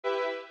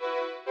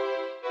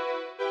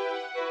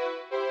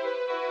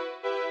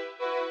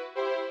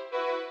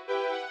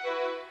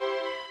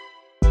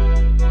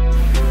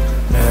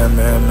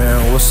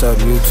Man, what's up,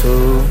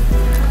 YouTube?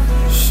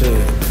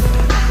 Shit.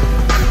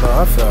 Bro,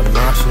 I feel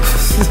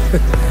nauseous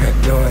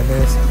doing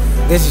this.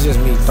 This is just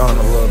me throwing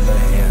a little bit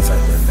of hand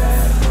cycling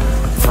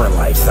for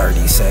like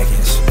 30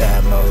 seconds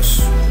at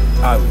most.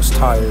 I was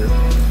tired.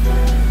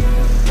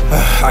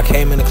 I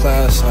came into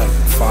class like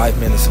 5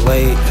 minutes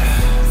late.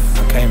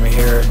 I came in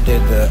here,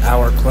 did the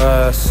hour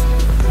class.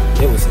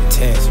 It was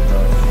intense,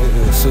 bro.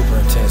 It was super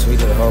intense. We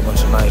did a whole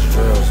bunch of nice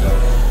drills,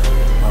 though.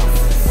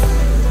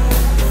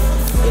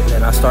 And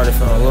then I started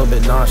feeling a little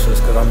bit nauseous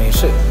because, I mean,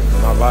 shit,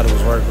 my body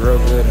was working real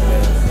good. And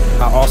then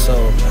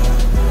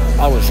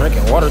I was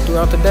drinking water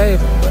throughout the day,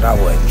 but I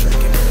wasn't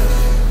drinking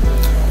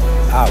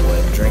enough. I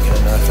wasn't drinking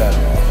enough at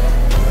all.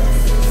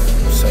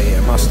 So yeah,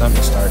 my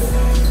stomach started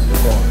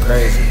going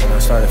crazy and I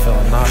started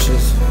feeling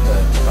nauseous,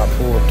 but I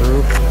pulled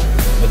through.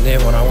 But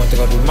then when I went to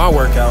go do my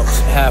workouts,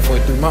 halfway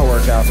through my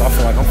workouts, I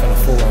feel like I'm finna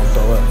full on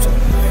throw up. So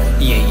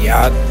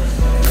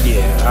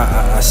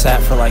I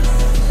sat for like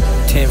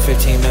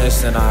 10-15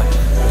 minutes, and I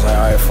was like,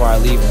 alright, before I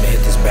leave, I'm gonna hit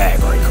this bag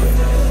right quick.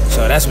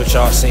 So that's what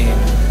y'all seeing.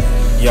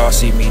 Y'all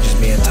see me just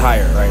being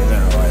tired right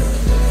now. Like,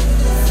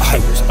 I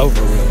was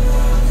over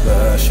with.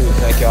 But shoot,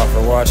 thank y'all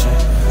for watching.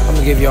 I'm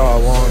gonna give y'all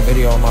a long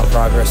video on my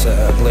progress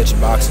at Glitch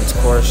Boxing's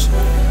course,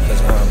 because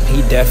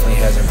he definitely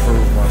has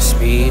improved my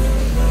speed.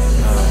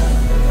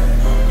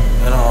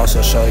 And I'll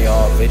also show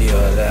y'all a video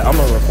of that. I'm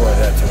gonna record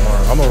that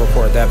tomorrow. I'm gonna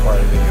record that part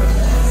of the video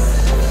tomorrow.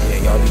 Yeah,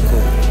 y'all be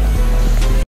cool.